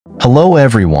Hello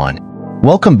everyone,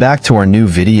 welcome back to our new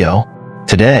video.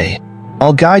 Today,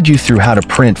 I'll guide you through how to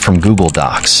print from Google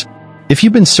Docs. If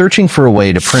you've been searching for a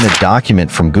way to print a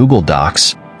document from Google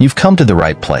Docs, you've come to the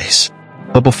right place.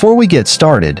 But before we get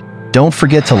started, don't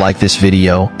forget to like this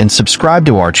video and subscribe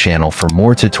to our channel for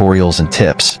more tutorials and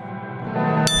tips.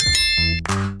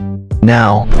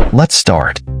 Now, let's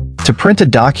start. To print a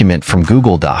document from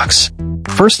Google Docs,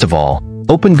 first of all,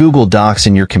 open Google Docs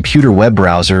in your computer web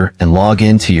browser and log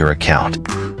into your account.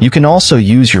 You can also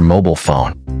use your mobile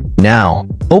phone. Now,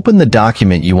 open the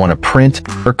document you want to print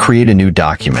or create a new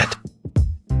document.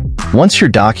 Once your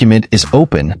document is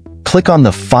open, click on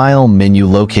the File menu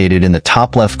located in the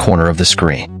top left corner of the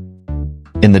screen.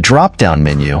 In the drop-down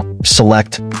menu,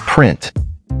 select Print.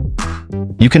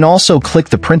 You can also click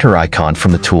the printer icon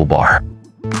from the toolbar.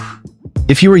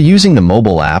 If you are using the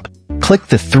mobile app, click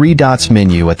the three dots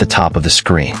menu at the top of the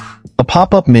screen. A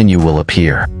pop-up menu will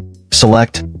appear.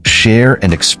 Select Share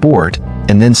and Export,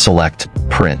 and then select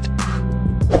Print.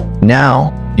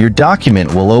 Now, your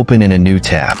document will open in a new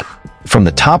tab. From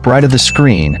the top right of the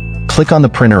screen, click on the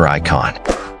printer icon.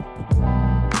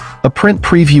 A print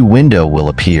preview window will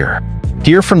appear.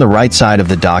 Here from the right side of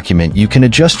the document, you can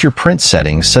adjust your print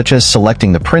settings such as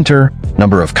selecting the printer,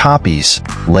 number of copies,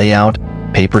 layout,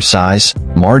 paper size,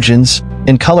 margins,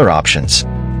 and color options.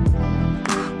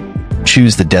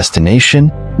 Choose the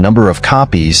destination, number of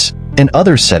copies, and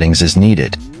other settings as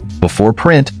needed. Before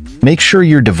print, make sure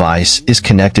your device is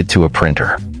connected to a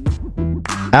printer.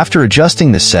 After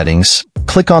adjusting the settings,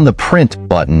 click on the Print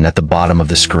button at the bottom of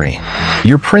the screen.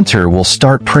 Your printer will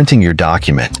start printing your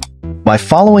document. By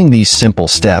following these simple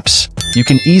steps, you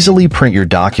can easily print your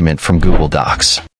document from Google Docs.